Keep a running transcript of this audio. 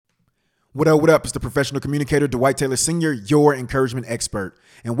What up? It's the professional communicator, Dwight Taylor Sr., your encouragement expert.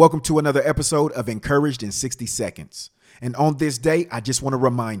 And welcome to another episode of Encouraged in 60 Seconds. And on this day, I just want to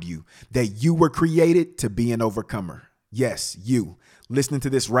remind you that you were created to be an overcomer. Yes, you. Listening to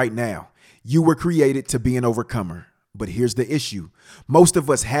this right now. You were created to be an overcomer. But here's the issue. Most of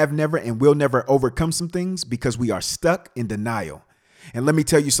us have never and will never overcome some things because we are stuck in denial. And let me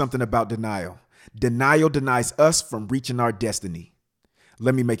tell you something about denial. Denial denies us from reaching our destiny.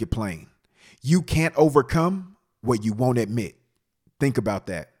 Let me make it plain. You can't overcome what you won't admit. Think about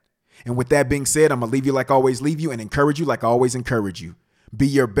that. And with that being said, I'm going to leave you like I always leave you and encourage you like I always encourage you. Be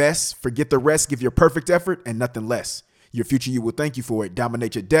your best, forget the rest, give your perfect effort and nothing less. Your future, you will thank you for it.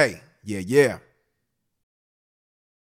 Dominate your day. Yeah.